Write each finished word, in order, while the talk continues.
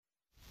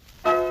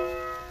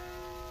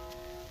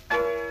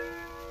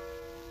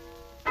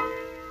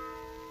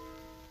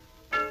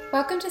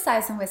Welcome to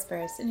Sighs and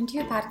Whispers, an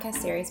interview podcast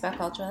series about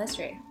cultural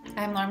history.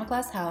 I'm Laura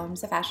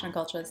McLaus-Helms, a fashion and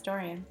cultural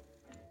historian.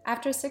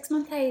 After a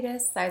 6-month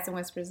hiatus, Sighs and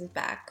Whispers is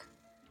back.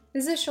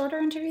 This is a shorter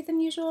interview than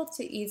usual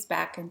to ease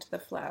back into the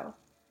flow.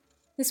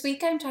 This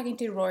week I'm talking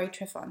to Rory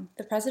Triffon,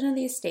 the president of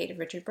the estate of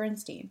Richard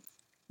Bernstein.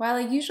 While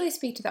I usually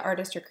speak to the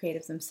artists or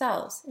creatives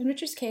themselves, in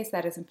Richard's case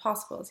that is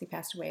impossible as he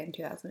passed away in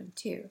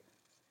 2002.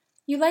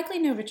 You likely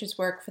know Richard's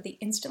work for the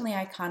instantly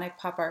iconic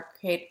pop art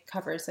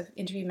covers of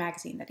Interview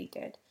magazine that he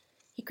did.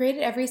 He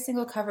created every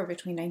single cover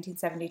between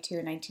 1972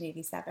 and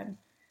 1987.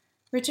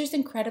 Richard's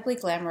incredibly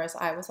glamorous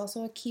eye was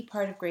also a key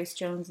part of Grace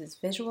Jones's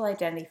visual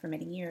identity for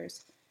many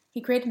years.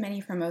 He created many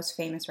of her most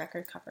famous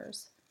record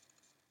covers.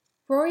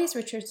 Rory is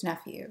Richard's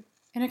nephew.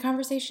 In a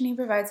conversation, he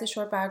provides a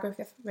short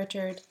biography of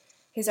Richard,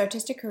 his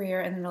artistic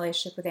career, and the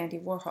relationship with Andy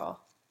Warhol.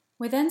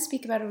 We then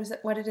speak about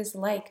what it is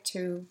like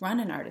to run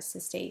an artist's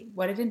estate,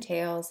 what it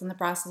entails, and the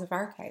process of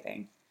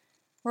archiving.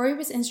 Rory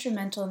was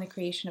instrumental in the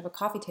creation of a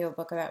coffee table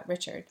book about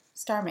Richard,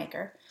 Star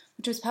Maker,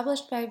 which was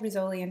published by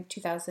Rizzoli in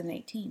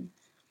 2018.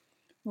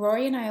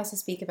 Rory and I also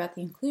speak about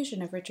the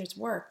inclusion of Richard's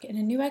work in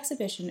a new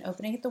exhibition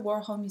opening at the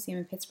Warhol Museum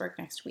in Pittsburgh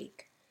next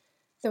week.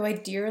 Though I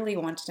dearly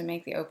wanted to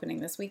make the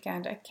opening this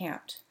weekend, I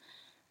can't.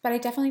 But I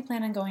definitely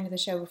plan on going to the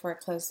show before it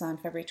closes on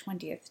February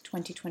 20th,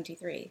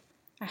 2023.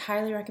 I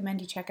highly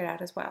recommend you check it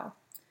out as well.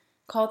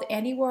 Called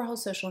Andy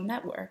Warhol's Social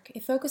Network,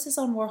 it focuses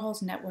on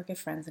Warhol's network of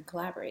friends and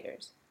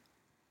collaborators.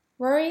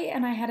 Rory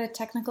and I had a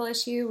technical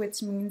issue,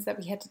 which means that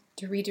we had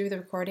to redo the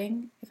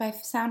recording. If I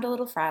sound a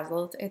little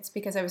frazzled, it's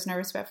because I was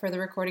nervous about further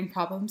recording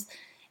problems,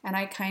 and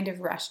I kind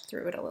of rushed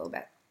through it a little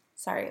bit.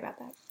 Sorry about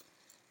that.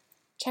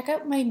 Check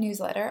out my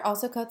newsletter,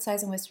 also called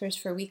Sighs and Whispers,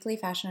 for weekly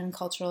fashion and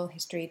cultural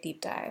history deep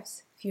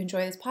dives. If you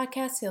enjoy this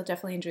podcast, you'll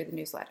definitely enjoy the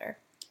newsletter.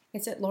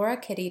 It's at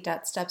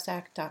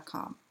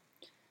laurakitty.substack.com.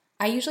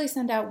 I usually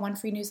send out one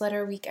free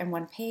newsletter a week and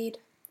one paid.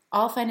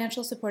 All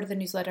financial support of the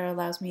newsletter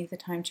allows me the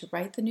time to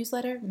write the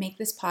newsletter, make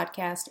this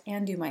podcast,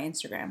 and do my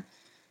Instagram.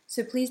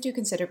 So please do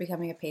consider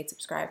becoming a paid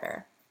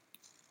subscriber.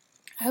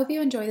 I hope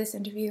you enjoy this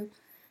interview.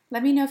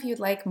 Let me know if you'd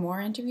like more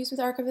interviews with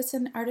archivists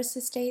and artists'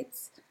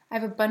 estates. I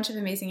have a bunch of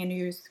amazing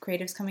interviews with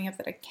creatives coming up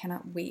that I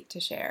cannot wait to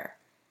share.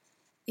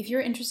 If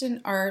you're interested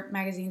in art,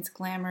 magazines,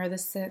 glamour, the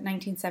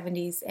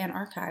 1970s, and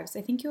archives,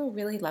 I think you'll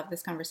really love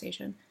this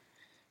conversation.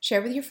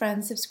 Share with your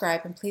friends,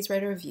 subscribe, and please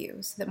write a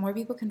review so that more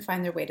people can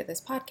find their way to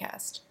this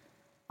podcast.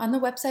 On the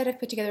website, I've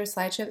put together a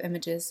slideshow of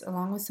images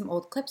along with some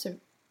old clips of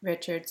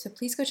Richard, so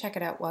please go check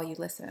it out while you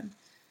listen.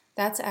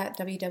 That's at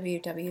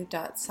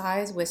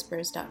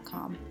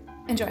www.sighswhispers.com.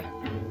 Enjoy.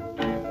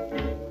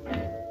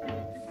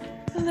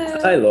 Hello.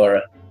 Hi,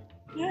 Laura.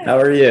 Hi. How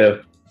are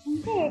you?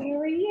 I'm good. How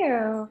are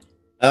you?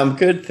 I'm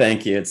good,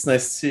 thank you. It's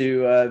nice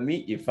to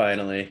meet you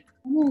finally.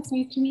 Oh, it's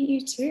nice to meet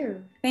you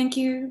too. Thank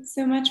you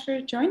so much for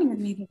joining with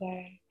me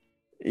today.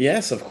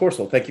 Yes, of course.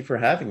 Well, thank you for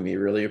having me.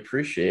 Really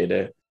appreciate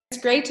it.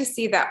 It's great to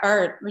see that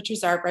art,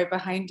 Richard's art, right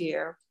behind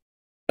you.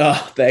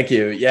 Oh, thank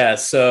you. Yeah,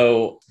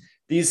 so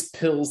these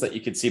pills that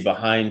you can see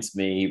behind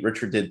me,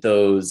 Richard did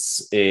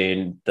those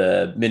in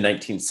the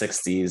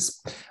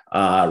mid-1960s,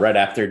 right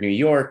after New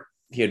York.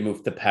 He had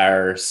moved to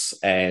Paris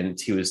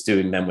and he was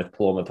doing them with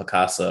Paloma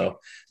Picasso.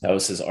 That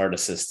was his art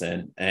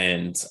assistant.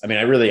 And I mean,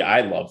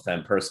 I love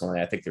them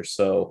personally. I think they're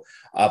so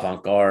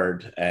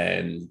avant-garde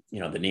and,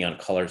 the neon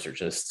colors are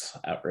just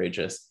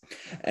outrageous.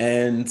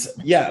 And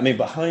yeah, I mean,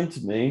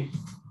 behind me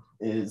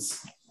is,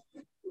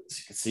 as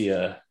you can see,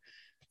 a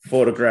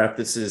photograph.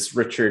 This is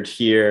Richard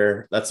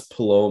here. That's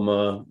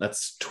Paloma.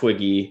 That's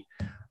Twiggy.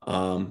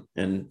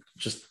 And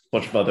just a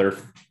bunch of other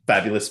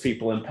fabulous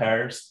people in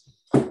Paris.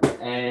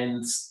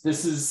 And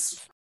this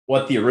is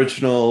what the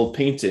original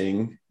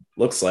painting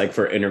looks like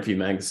for Interview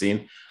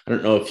magazine. I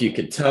don't know if you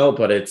could tell,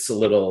 but it's a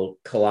little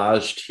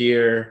collaged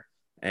here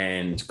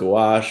and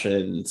gouache,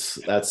 and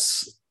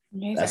that's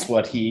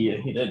what he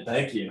did.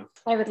 Thank you.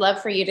 I would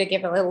love for you to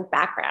give a little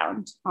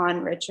background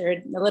on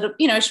Richard, a little,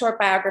 a short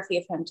biography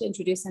of him to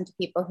introduce him to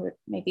people who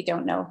maybe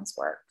don't know his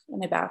work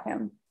and about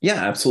him. Yeah,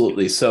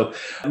 absolutely. So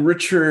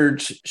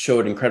Richard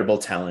showed incredible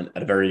talent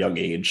at a very young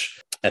age.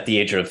 At the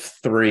age of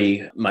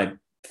 3, my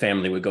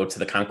family would go to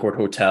the Concord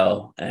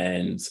Hotel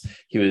and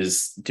he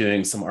was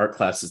doing some art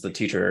classes. The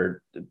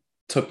teacher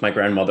took my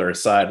grandmother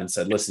aside and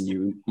said, listen,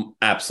 you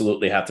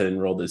absolutely have to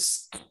enroll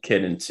this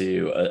kid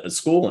into a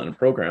school and a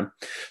program.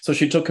 So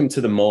she took him to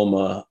the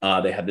MoMA.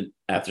 They had the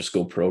after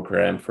school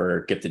program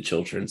for gifted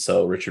children.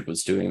 So Richard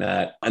was doing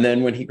that. And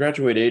then when he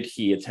graduated,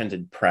 he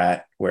attended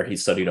Pratt, where he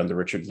studied under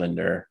Richard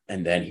Linder.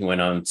 And then he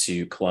went on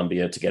to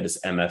Columbia to get his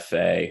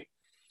MFA.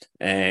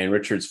 And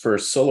Richard's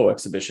first solo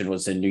exhibition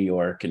was in New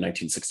York in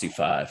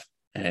 1965.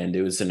 And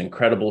it was an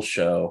incredible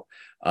show.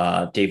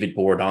 David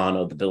Bourdon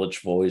of the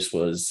Village Voice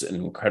was an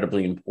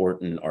incredibly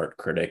important art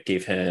critic,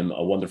 gave him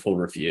a wonderful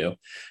review.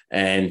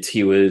 And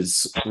he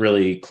was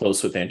really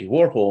close with Andy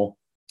Warhol.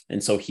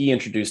 And so he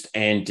introduced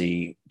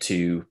Andy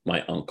to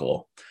my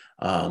uncle.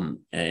 And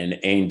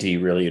Andy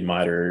really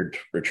admired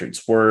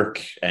Richard's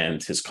work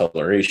and his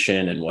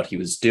coloration and what he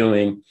was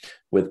doing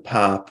with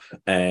pop.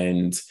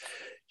 And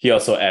He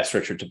also asked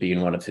Richard to be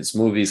in one of his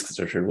movies because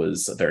Richard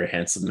was a very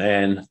handsome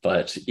man.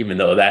 But even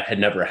though that had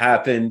never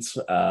happened,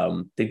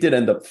 they did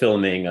end up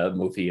filming a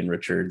movie in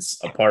Richard's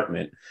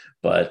apartment,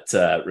 but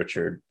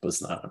Richard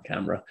was not on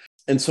camera.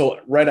 And so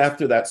right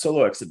after that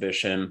solo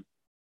exhibition,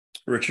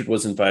 Richard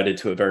was invited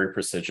to a very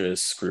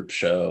prestigious group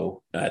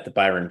show at the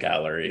Byron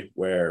Gallery,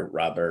 where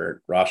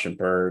Robert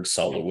Rauschenberg,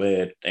 Sol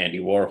LeWitt, Andy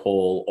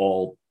Warhol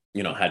all,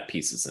 had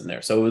pieces in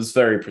there. So it was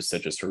very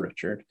prestigious for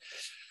Richard.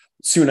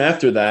 Soon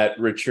after that,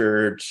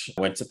 Richard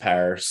went to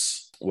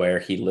Paris, where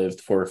he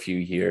lived for a few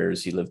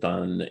years. He lived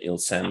on Ile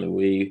Saint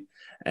Louis,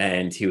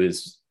 and he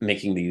was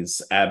making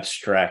these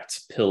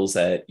abstract pills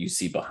that you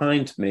see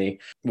behind me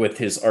with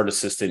his art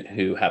assistant,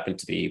 who happened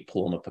to be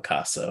Paloma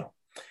Picasso.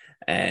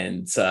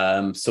 And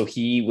so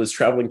he was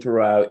traveling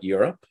throughout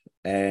Europe,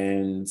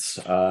 and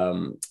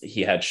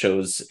he had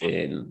shows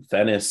in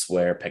Venice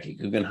where Peggy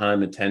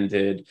Guggenheim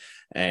attended,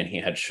 and he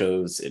had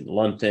shows in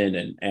London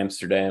and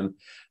Amsterdam.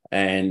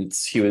 And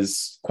he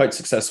was quite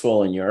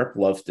successful in Europe,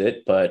 loved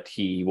it, but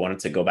he wanted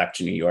to go back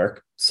to New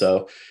York.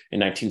 So in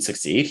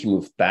 1968, he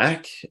moved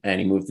back and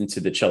he moved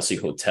into the Chelsea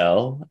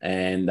Hotel.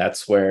 And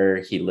that's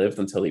where he lived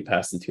until he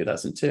passed in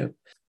 2002.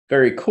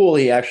 Very cool.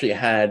 He actually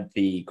had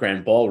the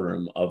grand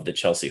ballroom of the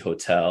Chelsea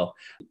Hotel.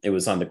 It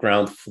was on the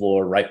ground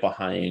floor, right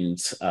behind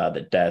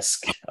the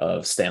desk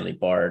of Stanley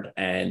Bard.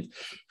 And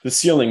the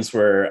ceilings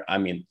were,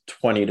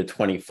 20 to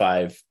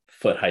 25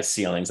 foot high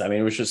ceilings.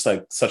 It was just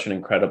like such an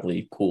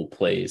incredibly cool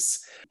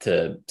place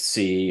to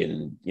see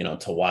and,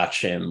 to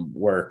watch him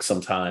work.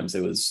 Sometimes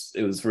it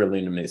was really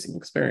an amazing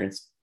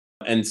experience.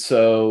 And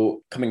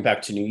so coming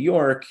back to New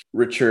York,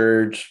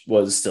 Richard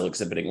was still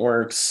exhibiting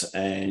works,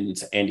 and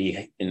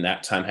Andy in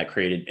that time had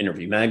created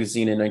Interview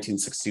Magazine in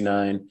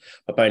 1969.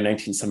 But by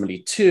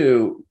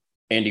 1972,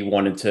 Andy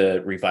wanted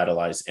to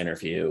revitalize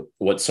Interview.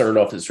 What started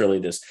off as really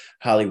this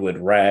Hollywood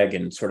rag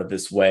and sort of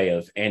this way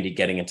of Andy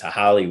getting into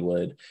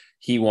Hollywood,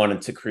 he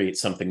wanted to create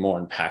something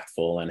more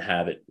impactful and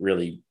have it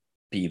really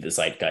be the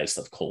zeitgeist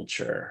of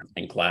culture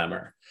and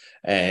glamour.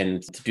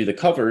 And to do the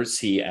covers,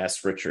 he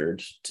asked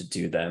Richard to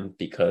do them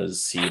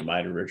because he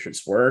admired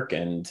Richard's work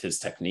and his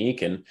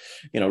technique. And,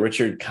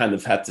 Richard kind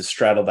of had to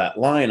straddle that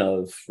line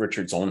of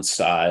Richard's own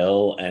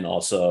style and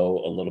also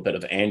a little bit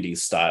of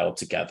Andy's style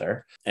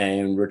together.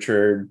 And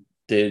Richard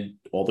did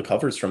all the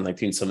covers from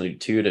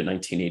 1972 to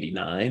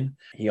 1989.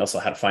 He also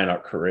had a fine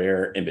art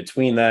career in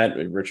between that.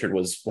 Richard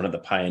was one of the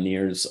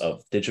pioneers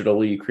of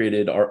digitally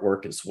created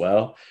artwork as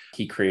well.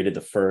 He created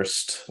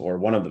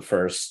one of the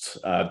first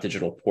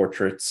digital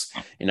portraits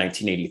in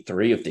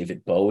 1983 of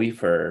David Bowie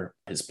for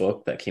his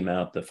book that came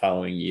out the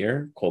following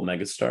year called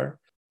Megastar.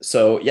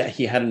 So yeah,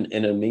 he had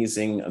an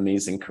amazing,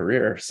 amazing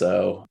career.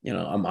 So,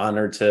 I'm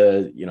honored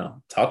to,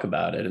 talk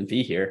about it and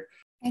be here.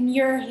 And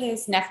you're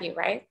his nephew,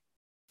 right?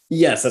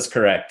 Yes, that's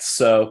correct.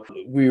 So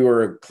we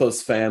were a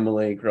close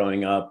family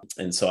growing up.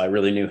 And so I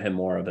really knew him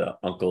more of an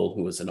uncle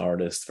who was an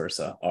artist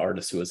versus an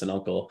artist who was an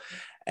uncle.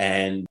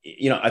 And,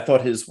 I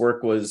thought his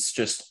work was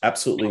just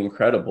absolutely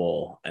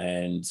incredible.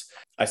 And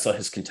I saw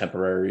his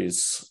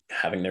contemporaries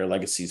having their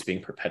legacies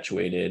being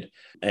perpetuated.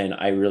 And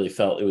I really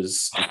felt it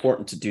was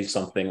important to do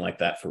something like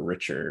that for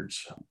Richard.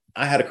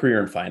 I had a career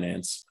in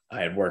finance.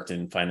 I had worked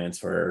in finance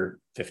for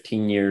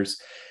 15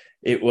 years.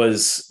 It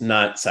was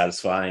not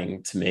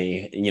satisfying to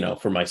me,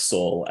 for my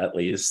soul at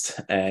least.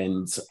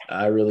 And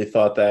I really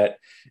thought that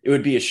it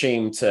would be a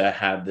shame to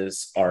have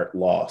this art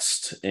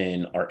lost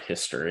in art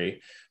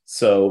history.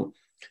 So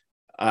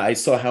I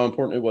saw how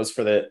important it was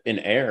for an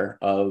heir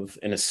of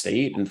an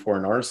estate and for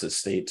an artist's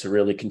estate to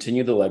really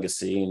continue the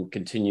legacy and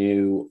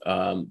continue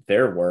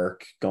their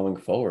work going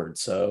forward.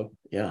 So,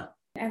 yeah.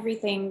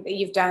 Everything that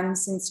you've done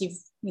since you've,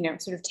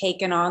 sort of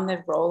taken on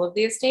the role of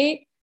the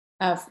estate,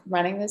 of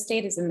running the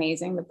estate, is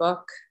amazing. The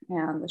book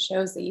and the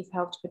shows that you've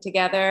helped put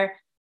together,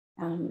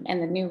 and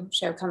the new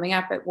show coming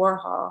up at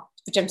Warhol,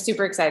 which I'm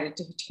super excited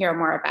to hear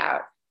more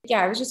about.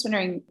 Yeah, I was just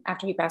wondering,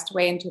 after he passed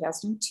away in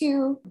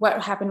 2002,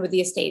 what happened with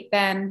the estate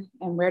then,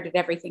 and where did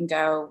everything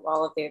go?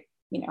 All of the,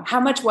 how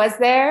much was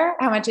there?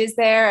 How much is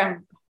there?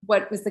 And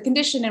what was the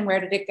condition and where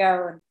did it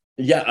go?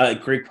 Yeah,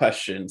 great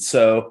question.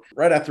 So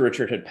right after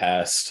Richard had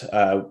passed,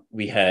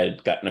 we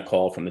had gotten a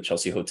call from the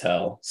Chelsea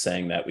Hotel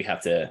saying that we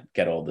have to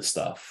get all the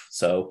stuff.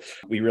 So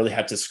we really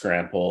had to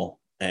scramble,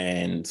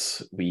 and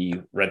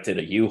we rented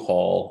a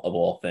U-Haul of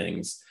all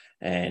things,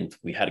 and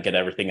we had to get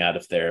everything out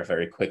of there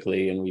very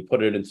quickly, and we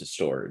put it into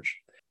storage.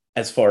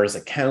 As far as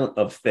a count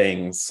of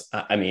things,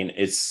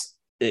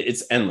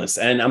 it's endless,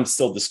 and I'm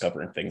still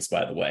discovering things,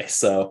 by the way.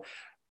 So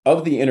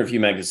of the Interview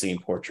Magazine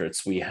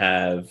portraits, we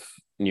have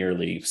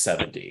nearly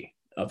 70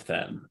 of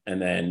them.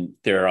 And then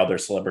there are other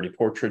celebrity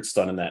portraits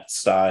done in that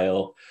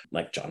style,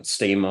 like John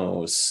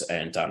Stamos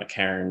and Donna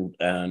Karan.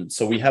 And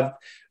so we have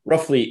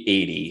roughly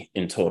 80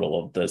 in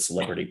total of the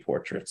celebrity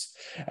portraits.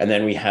 And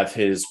then we have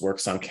his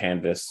works on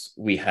canvas.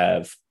 We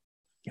have,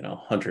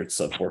 hundreds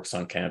of works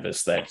on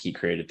canvas that he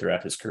created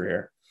throughout his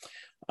career.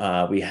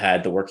 We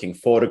had the working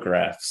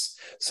photographs.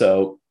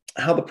 So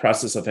how the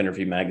process of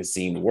Interview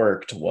Magazine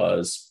worked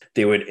was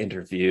they would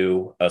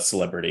interview a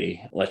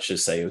celebrity. Let's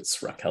just say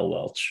it's Raquel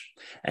Welch.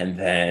 And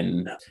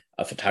then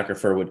a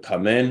photographer would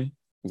come in,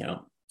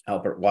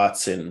 Albert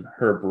Watson,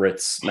 Herb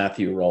Ritz,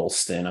 Matthew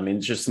Rolston. I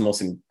mean, just the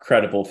most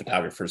incredible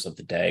photographers of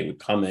the day would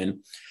come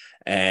in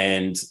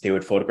and they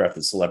would photograph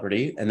the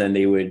celebrity. And then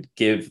they would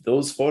give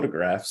those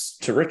photographs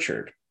to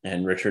Richard.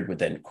 And Richard would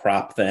then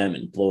crop them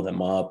and blow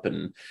them up.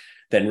 And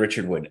then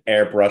Richard would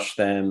airbrush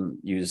them,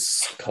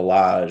 use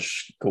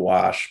collage,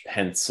 gouache,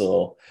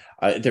 pencil.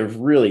 They're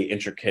really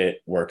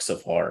intricate works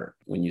of art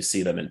when you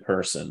see them in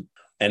person.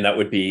 And that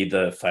would be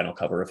the final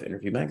cover of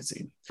Interview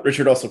Magazine.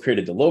 Richard also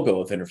created the logo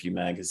of Interview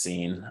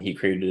Magazine. He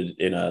created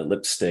it in a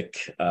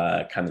lipstick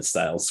kind of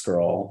style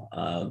scroll,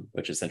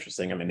 which is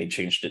interesting. I mean, they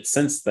changed it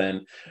since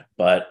then,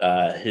 but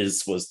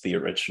his was the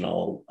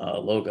original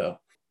logo.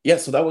 Yeah,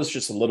 so that was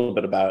just a little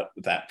bit about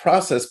that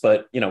process.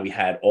 But, we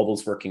had all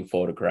those working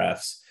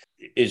photographs.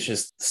 It's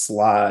just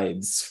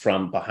slides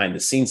from behind the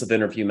scenes of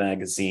Interview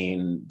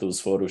Magazine,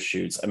 those photo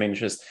shoots. I mean,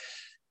 just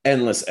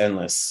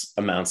endless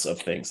amounts of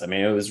things. I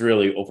mean, it was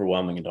really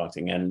overwhelming and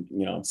daunting. And,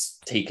 it's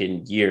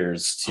taken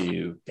years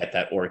to get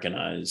that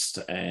organized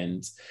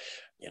and,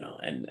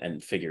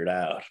 and figured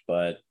out.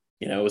 But,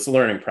 it was a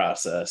learning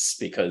process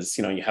because,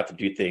 you have to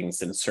do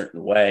things in a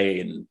certain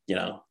way. And,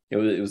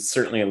 it was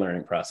certainly a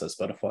learning process,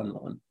 but a fun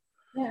one.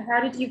 Yeah.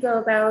 How did you go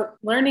about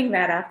learning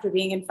that after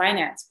being in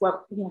finance?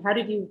 How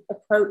did you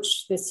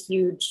approach this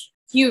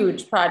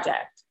huge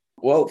project?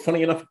 Well,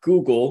 funny enough,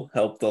 Google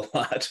helped a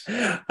lot.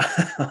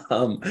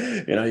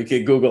 You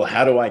could Google,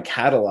 how do I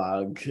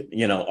catalog,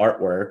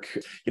 artwork?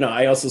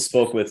 I also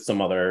spoke with some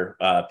other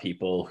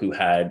people who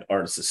had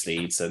artist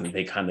estates, and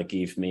they kind of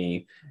gave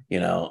me,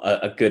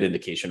 a good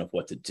indication of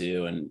what to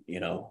do. And,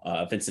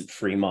 Vincent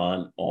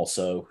Fremont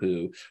also,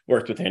 who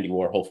worked with Andy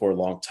Warhol for a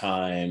long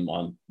time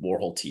on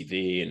Warhol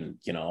TV and,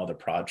 other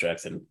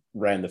projects, and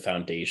ran the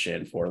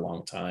foundation for a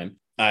long time.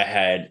 I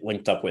had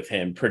linked up with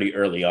him pretty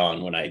early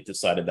on when I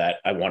decided that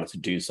I wanted to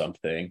do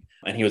something.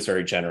 And he was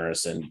very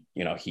generous, and,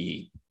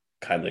 he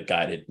kind of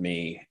guided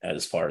me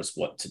as far as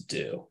what to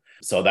do.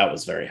 So that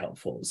was very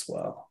helpful as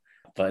well.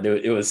 But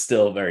it was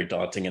still very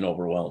daunting and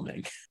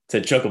overwhelming to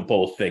juggle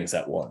both things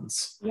at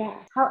once. Yeah.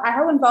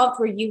 How involved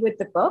were you with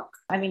the book?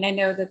 I mean, I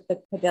know that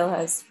the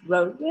Padillas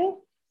wrote it.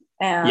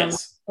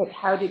 Yes. But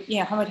how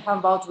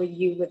involved were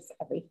you with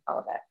all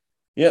of it?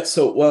 Yeah.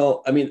 So,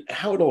 well, I mean,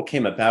 how it all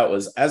came about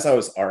was as I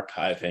was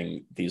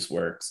archiving these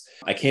works,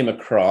 I came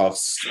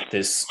across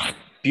this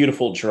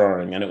beautiful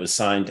drawing, and it was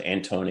signed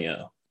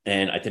Antonio.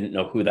 And I didn't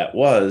know who that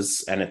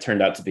was. And it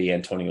turned out to be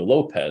Antonio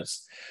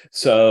Lopez.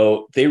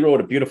 So they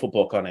wrote a beautiful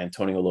book on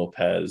Antonio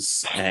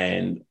Lopez.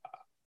 And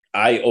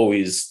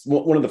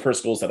one of the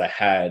first goals that I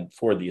had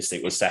for the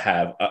estate was to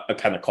have a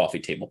kind of coffee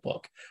table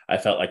book. I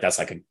felt like that's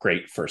like a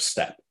great first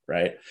step,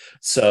 right?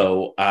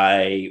 So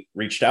I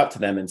reached out to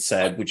them and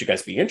said, would you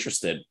guys be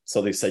interested?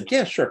 So they said,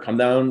 yeah, sure, come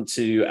down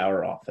to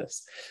our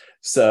office.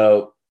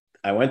 So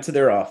I went to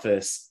their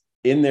office.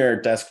 In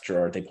their desk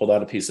drawer, they pulled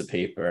out a piece of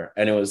paper,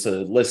 and it was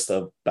a list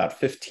of about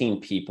 15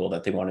 people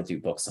that they want to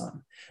do books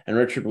on. And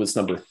Richard was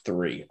number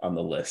 3 on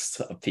the list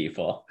of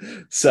people.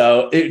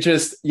 So it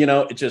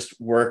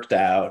just worked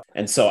out.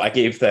 And so I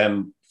gave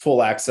them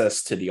full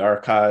access to the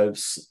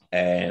archives.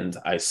 And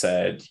I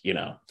said,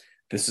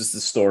 this is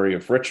the story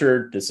of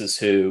Richard. This is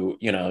who,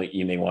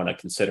 you may want to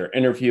consider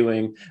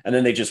interviewing. And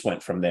then they just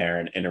went from there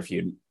and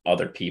interviewed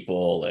other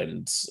people.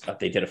 And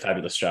they did a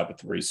fabulous job with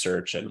the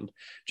research and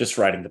just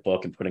writing the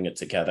book and putting it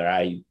together.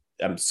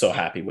 I'm so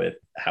happy with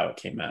how it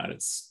came out.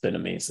 It's been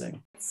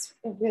amazing. It's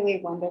a really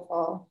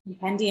wonderful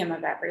compendium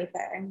of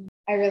everything.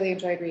 I really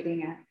enjoyed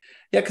reading it.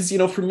 Yeah, because,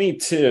 for me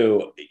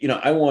too,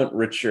 I want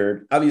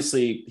Richard,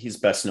 obviously he's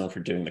best known for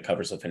doing the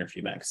covers of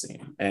Interview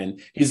Magazine,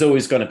 and he's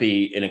always going to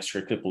be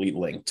inextricably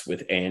linked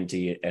with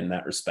Andy in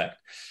that respect.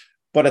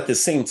 But at the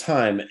same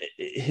time,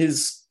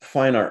 his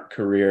fine art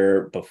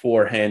career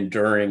beforehand,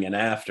 during, and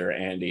after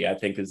Andy, I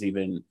think is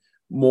even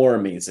more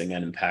amazing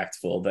and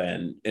impactful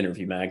than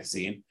Interview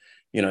Magazine.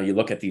 You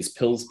look at these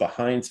pills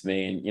behind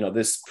me, and,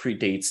 this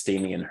predates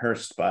Damien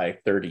Hirst by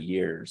 30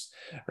 years,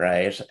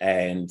 right?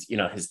 And,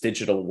 his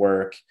digital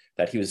work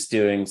that he was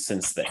doing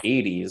since the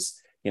 80s,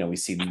 we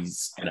see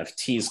these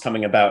NFTs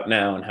coming about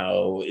now and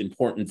how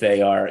important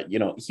they are.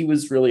 He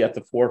was really at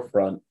the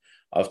forefront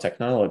of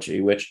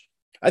technology, which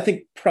I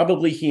think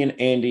probably he and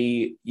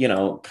Andy,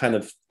 kind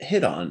of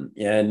hit on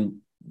and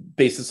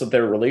basis of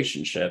their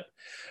relationship.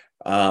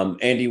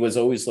 Andy was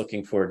always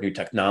looking for new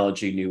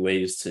technology, new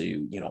ways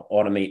to,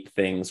 automate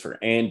things for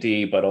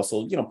Andy, but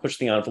also, push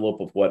the envelope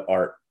of what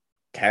art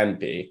can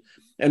be.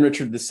 And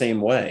Richard the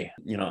same way.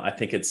 I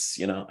think it's,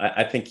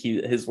 I think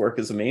his work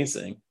is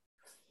amazing.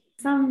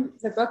 From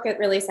the book, it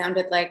really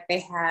sounded like they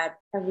had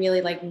a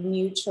really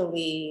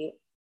mutually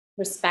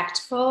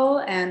respectful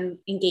and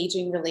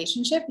engaging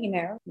relationship.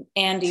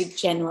 Andy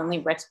genuinely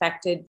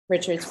respected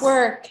Richard's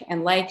work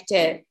and liked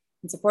it.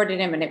 and supported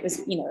him, and it was,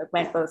 it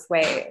went both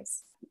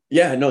ways.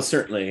 Yeah, no,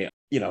 certainly.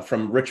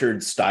 From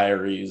Richard's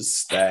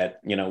diaries that,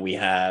 we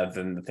have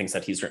and the things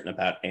that he's written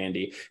about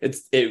Andy,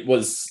 it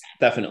was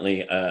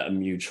definitely a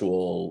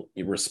mutual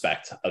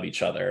respect of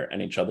each other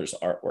and each other's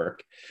artwork,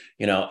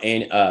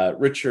 and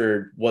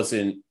Richard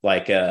wasn't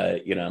like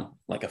a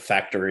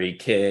factory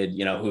kid,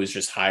 who was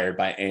just hired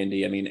by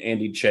Andy. I mean,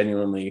 Andy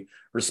genuinely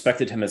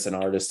respected him as an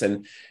artist.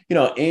 And,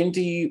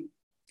 Andy,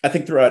 I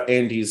think throughout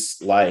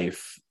Andy's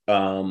life,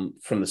 from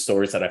the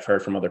stories that I've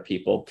heard from other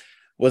people,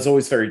 was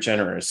always very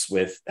generous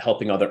with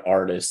helping other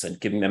artists and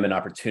giving them an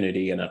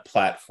opportunity and a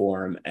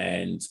platform.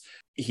 And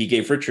he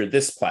gave Richard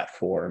this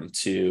platform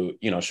to,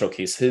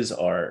 showcase his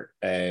art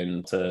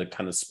and to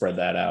kind of spread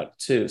that out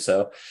too.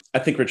 So I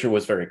think Richard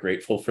was very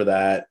grateful for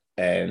that.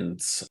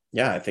 And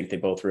yeah, I think they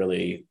both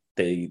really,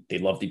 they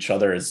loved each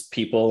other as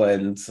people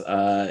and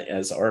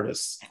as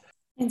artists.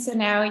 And so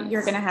now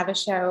you're going to have a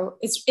show.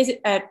 Is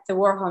it at the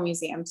Warhol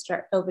Museum,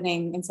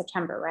 opening in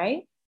September,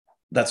 right?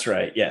 That's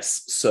right.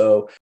 Yes.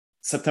 So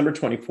September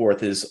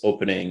 24th is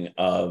opening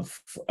of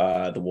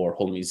the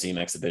Warhol Museum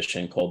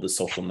exhibition called The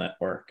Social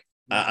Network.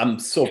 I'm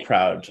so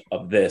proud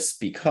of this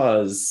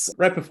because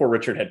right before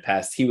Richard had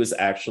passed, he was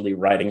actually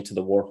writing to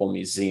the Warhol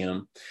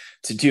Museum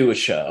to do a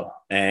show,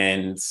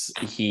 and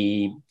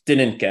he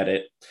didn't get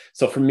it.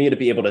 So for me to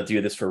be able to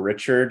do this for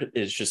Richard,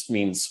 it just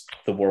means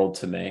the world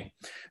to me.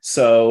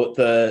 So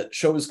the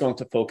show is going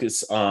to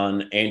focus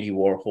on Andy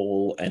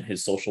Warhol and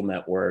his social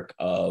network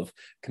of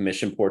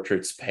commission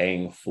portraits,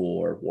 paying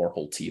for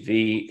Warhol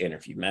TV,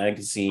 Interview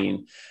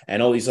Magazine,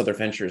 and all these other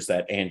ventures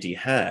that Andy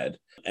had.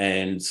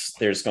 And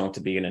there's going to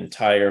be an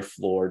entire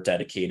floor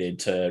dedicated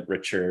to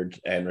Richard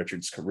and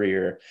Richard's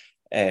career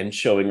and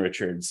showing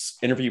Richard's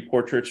interview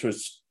portraits,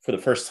 which for the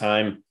first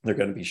time, they're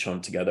going to be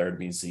shown together at a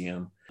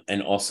museum.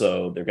 And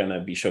also they're going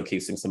to be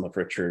showcasing some of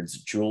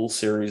Richard's jewel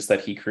series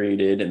that he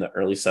created in the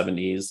early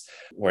 70s,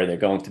 where they're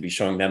going to be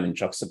showing them in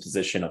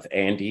juxtaposition of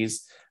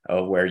Andy's,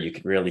 where you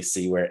can really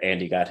see where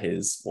Andy got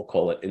his, we'll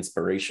call it,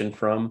 inspiration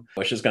from,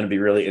 which is going to be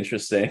really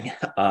interesting.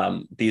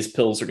 These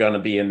pills are going to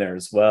be in there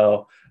as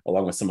well,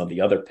 along with some of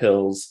the other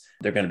pills.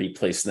 They're going to be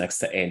placed next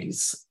to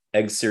Andy's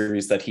egg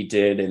series that he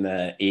did in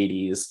the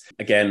 80s.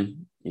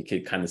 Again, you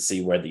could kind of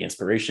see where the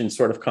inspiration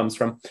sort of comes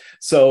from.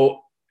 So,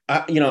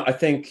 I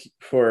think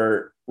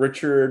for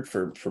Richard,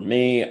 for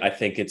me, I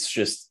think it's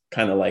just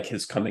kind of like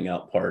his coming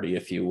out party,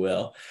 if you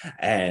will,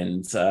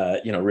 and,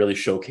 really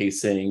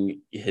showcasing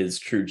his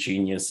true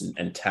genius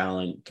and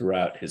talent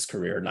throughout his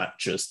career, not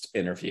just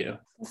interview.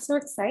 That's so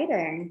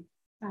exciting.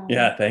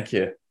 Yeah, thank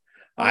you.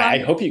 I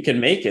hope you can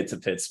make it to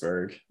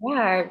Pittsburgh.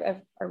 Yeah,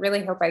 I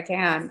really hope I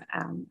can.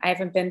 I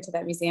haven't been to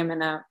that museum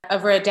in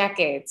over a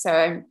decade,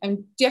 so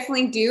I'm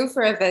definitely due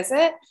for a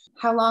visit.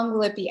 How long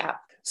will it be up?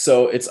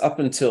 So it's up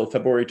until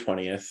February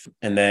 20th,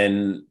 and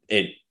then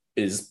it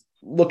is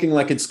looking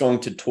like it's going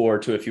to tour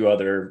to a few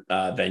other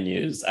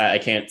venues. I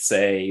can't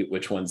say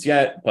which ones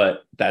yet,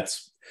 but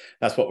that's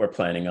what we're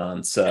planning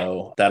on.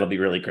 So that'll be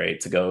really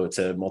great to go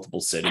to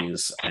multiple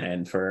cities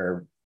and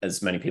for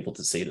as many people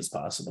to see it as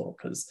possible.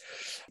 Because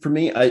for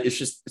me,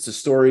 it's a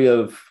story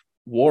of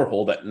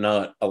Warhol that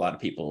not a lot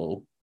of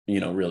people,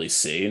 really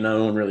see.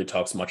 No one really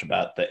talks much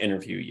about the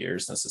interview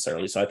years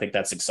necessarily. So I think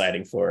that's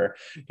exciting for,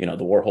 the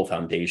Warhol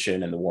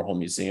Foundation and the Warhol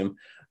Museum.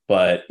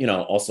 But,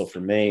 also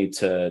for me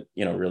to,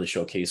 really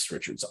showcase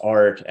Richard's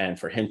art and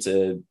for him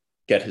to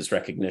get his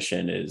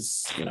recognition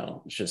is,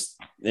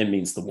 it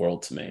means the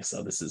world to me.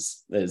 So this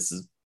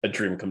is a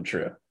dream come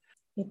true.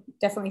 It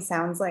definitely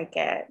sounds like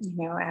it,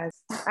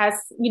 as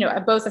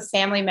both a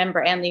family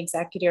member and the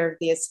executor of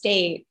the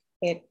estate,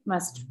 it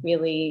must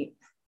really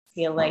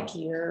feel like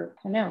you're,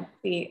 not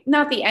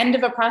the end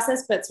of a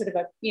process, but sort of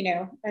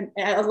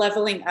a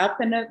leveling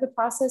up in the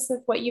process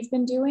of what you've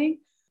been doing.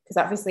 Because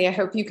obviously I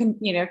hope you can,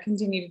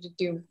 continue to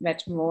do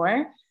much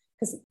more,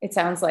 because it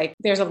sounds like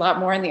there's a lot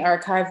more in the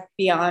archive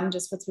beyond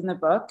just what's in the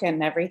book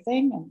and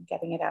everything, and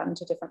getting it out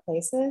into different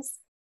places.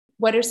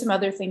 What are some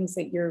other things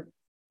that you're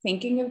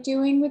thinking of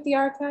doing with the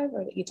archive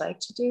or that you'd like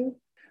to do?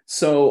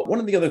 So one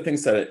of the other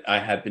things that I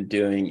have been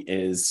doing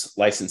is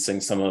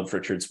licensing some of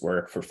Richard's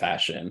work for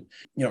fashion.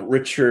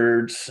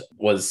 Richard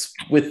was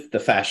with the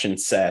fashion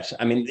set.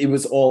 I mean, it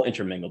was all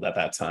intermingled at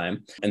that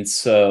time. And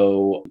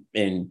so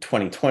in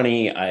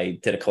 2020, I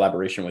did a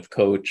collaboration with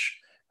Coach,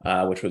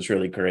 which was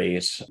really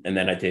great. And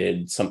then I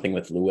did something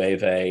with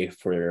Loewe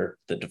for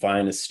the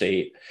Divine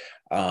Estate.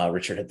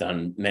 Richard had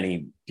done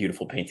many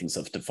beautiful paintings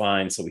of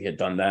Divine, so we had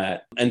done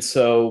that. And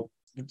so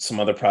some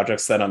other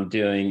projects that I'm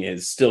doing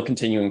is still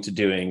continuing to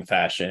doing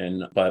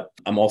fashion, but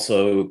I'm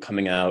also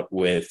coming out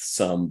with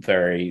some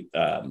very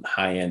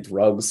high-end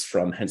rugs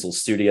from Hensel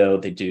Studio.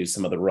 They do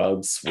some of the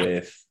rugs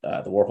with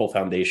the Warhol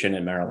Foundation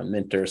and Marilyn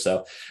Minter.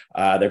 So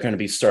they're going to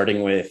be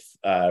starting with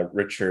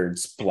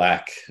Richard's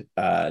black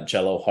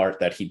Jello heart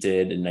that he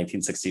did in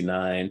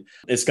 1969.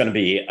 It's going to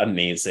be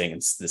amazing.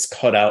 It's this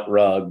cutout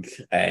rug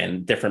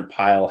and different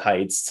pile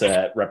heights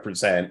to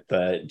represent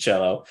the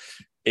Jello.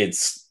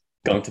 It's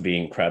going to be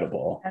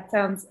incredible. That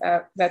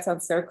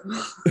sounds so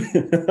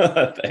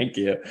cool. Thank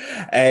you.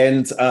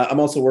 And I'm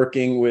also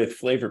working with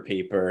Flavor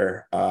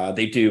Paper.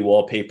 They do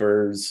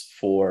wallpapers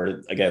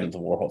for, again, the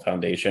Warhol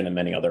Foundation and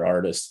many other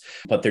artists,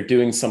 but they're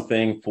doing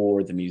something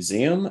for the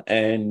museum.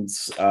 And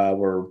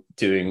we're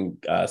doing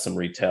some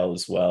retail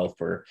as well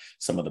for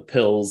some of the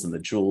pills and the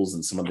jewels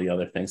and some of the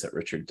other things that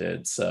Richard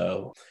did.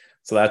 So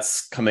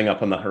that's coming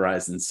up on the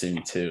horizon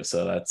soon too.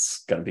 So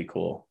that's going to be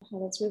cool.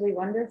 Well, that's really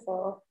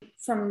wonderful.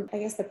 From, I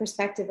guess, the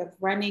perspective of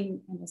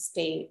running an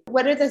estate,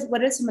 what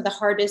are some of the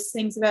hardest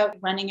things about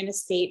running an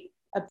estate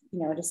of,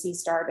 a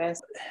deceased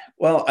artist?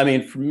 Well, I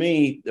mean, for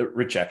me, the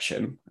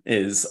rejection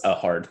is a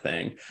hard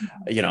thing.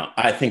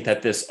 I think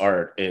that this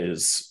art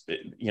is,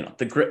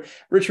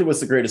 Richard was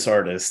the greatest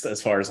artist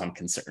as far as I'm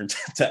concerned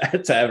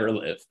to ever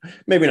live.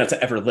 Maybe not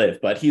to ever live,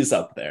 but he's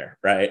up there,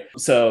 right?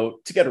 So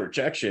to get a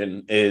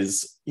rejection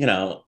is,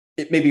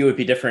 maybe it would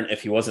be different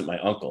if he wasn't my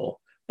uncle,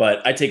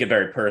 but I take it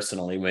very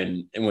personally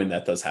when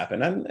that does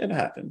happen, and it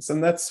happens,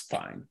 and that's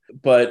fine.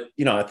 But,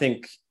 I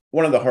think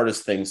one of the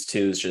hardest things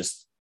too is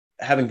just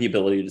having the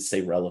ability to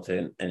stay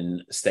relevant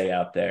and stay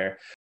out there.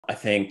 I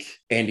think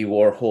Andy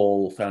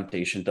Warhol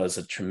Foundation does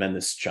a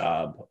tremendous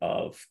job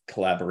of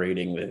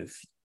collaborating with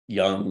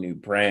young new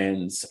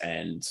brands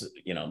and,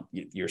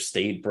 your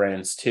state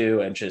brands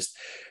too, and just,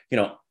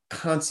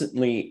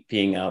 constantly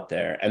being out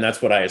there. And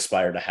that's what I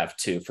aspire to have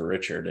too for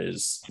Richard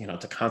is,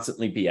 to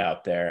constantly be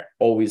out there,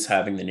 always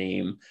having the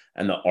name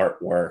and the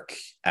artwork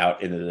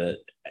out into the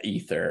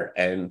ether.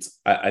 And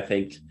I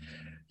think,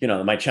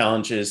 my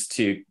challenge is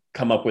to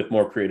come up with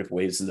more creative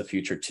ways in the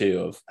future too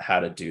of how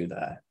to do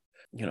that.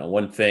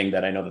 One thing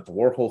that I know that the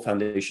Warhol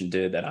Foundation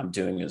did that I'm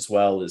doing as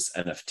well is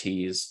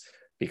NFTs,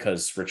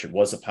 because Richard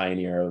was a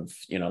pioneer of,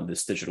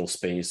 this digital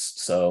space.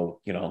 So,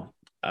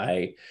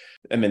 I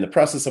am in the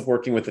process of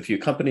working with a few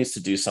companies to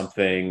do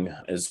something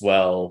as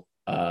well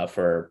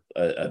for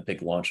a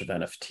big launch of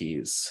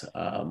NFTs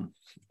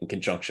in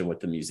conjunction with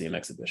the museum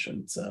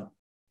exhibition. So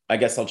I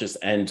guess I'll just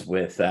end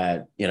with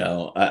that.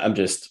 I'm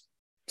just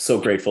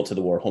so grateful to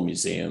the Warhol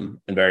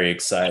Museum and very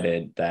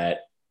excited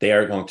that they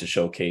are going to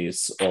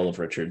showcase all of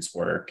Richard's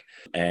work.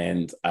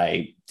 And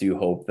I do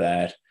hope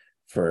that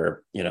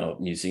for,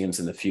 museums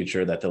in the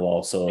future, that they'll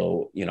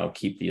also,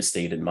 keep the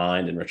estate in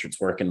mind and Richard's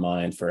work in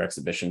mind for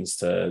exhibitions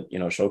to,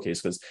 showcase.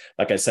 Because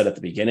like I said at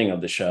the beginning of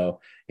the show,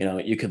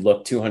 you could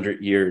look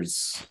 200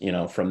 years,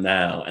 from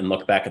now and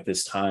look back at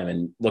this time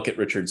and look at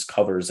Richard's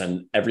covers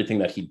and everything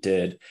that he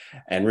did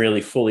and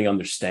really fully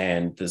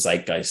understand the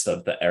zeitgeist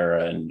of the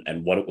era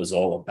and what it was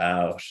all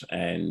about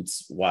and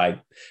why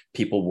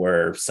people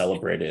were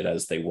celebrated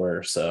as they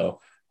were.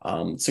 So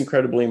it's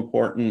incredibly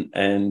important.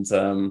 And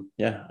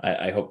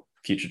I hope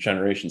future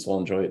generations will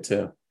enjoy it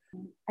too.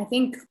 I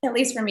think, at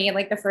least for me,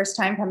 like the first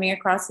time coming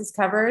across his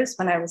covers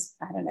when I was,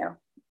 I don't know,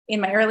 in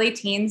my early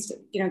teens,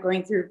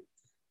 going through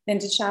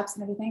vintage shops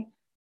and everything,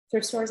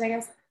 thrift stores, I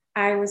guess,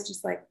 I was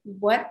just like,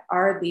 what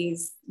are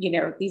these,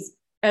 these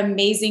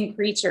amazing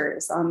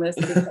creatures on this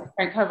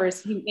different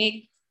covers? He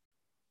made,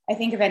 I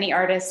think, of any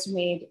artist,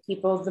 made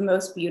people the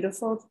most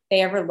beautiful they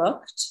ever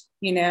looked,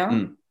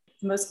 the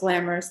most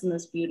glamorous, the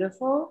most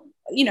beautiful.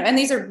 And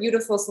these are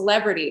beautiful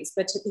celebrities,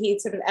 but he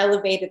sort of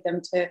elevated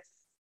them to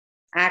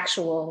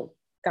actual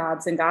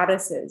gods and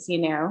goddesses,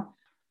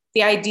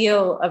 The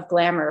ideal of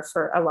glamour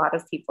for a lot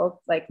of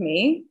people like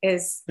me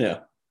is,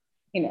 and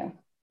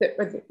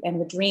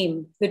the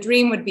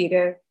dream would be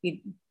to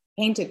be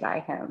painted by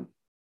him.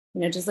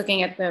 Just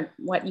looking at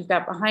what you've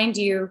got behind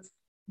you,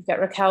 you've got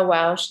Raquel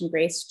Welch and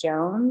Grace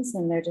Jones,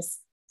 and they're just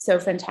so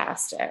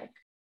fantastic.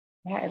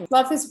 Yeah, I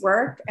love his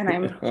work, and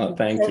I'm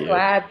so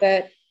glad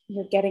that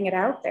you're getting it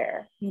out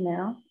there,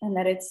 and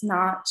that it's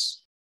not,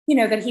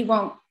 that he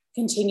won't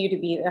continue to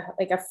be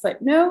like a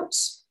footnote,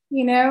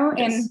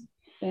 yes.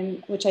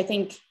 and which I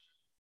think,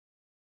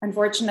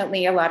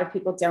 unfortunately, a lot of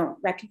people don't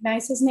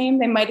recognize his name.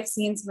 They might have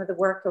seen some of the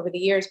work over the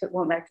years, but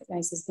won't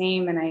recognize his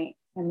name. And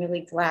I'm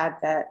really glad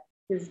that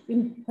you've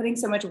been putting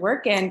so much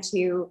work in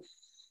to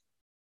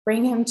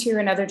bring him to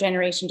another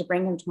generation, to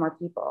bring him to more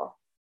people.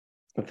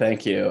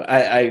 Thank you.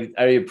 I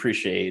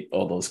appreciate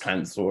all those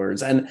kinds of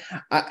words. And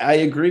I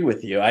agree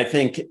with you. I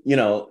think,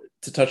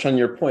 to touch on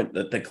your point,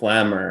 that the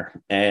glamour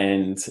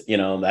and,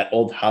 that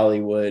old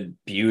Hollywood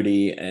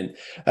beauty, and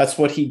that's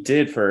what he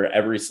did for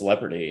every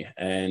celebrity.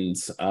 And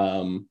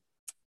I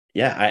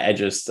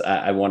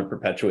want to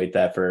perpetuate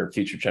that for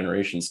future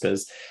generations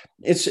because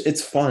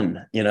it's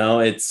fun,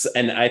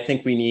 and I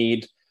think we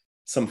need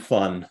some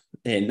fun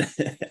in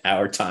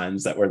our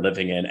times that we're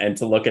living in, and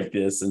to look at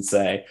this and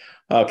say,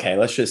 okay,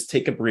 let's just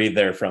take a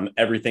breather from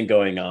everything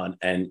going on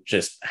and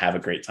just have a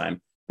great time.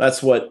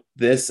 That's what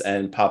this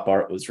and pop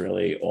art was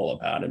really all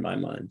about in my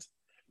mind.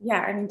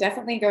 Yeah, I mean,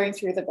 definitely going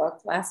through the book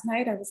last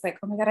night, I was like,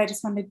 oh my God, I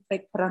just wanted to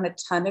put on a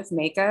ton of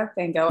makeup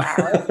and go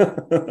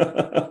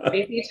out.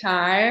 Crazy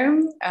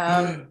time.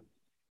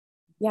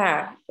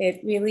 Yeah,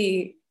 it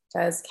really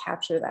does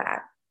capture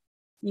that.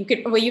 You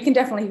can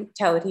definitely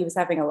tell that he was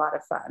having a lot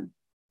of fun.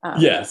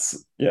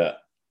 Yes. Yeah,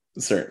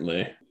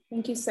 certainly.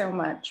 Thank you so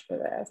much for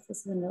this.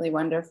 This has been really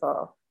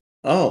wonderful.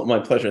 Oh, my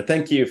pleasure.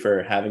 Thank you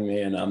for having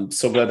me. And I'm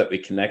so glad that we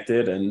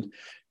connected and,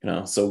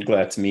 so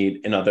glad to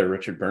meet another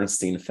Richard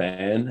Bernstein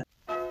fan.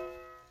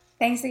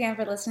 Thanks again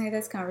for listening to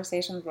this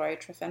conversation with Rory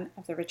Triffin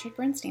of the Richard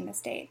Bernstein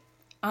Estate.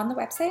 On the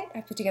website,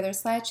 I put together a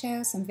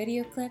slideshow, some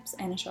video clips,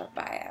 and a short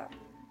bio.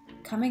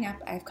 Coming up,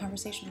 I have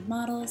conversation with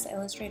models,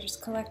 illustrators,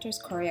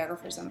 collectors,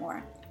 choreographers, and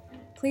more.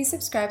 Please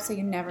subscribe so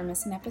you never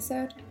miss an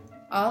episode.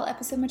 All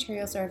episode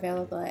materials are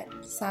available at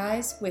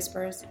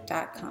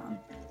sizewhispers.com.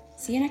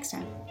 See you next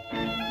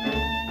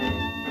time.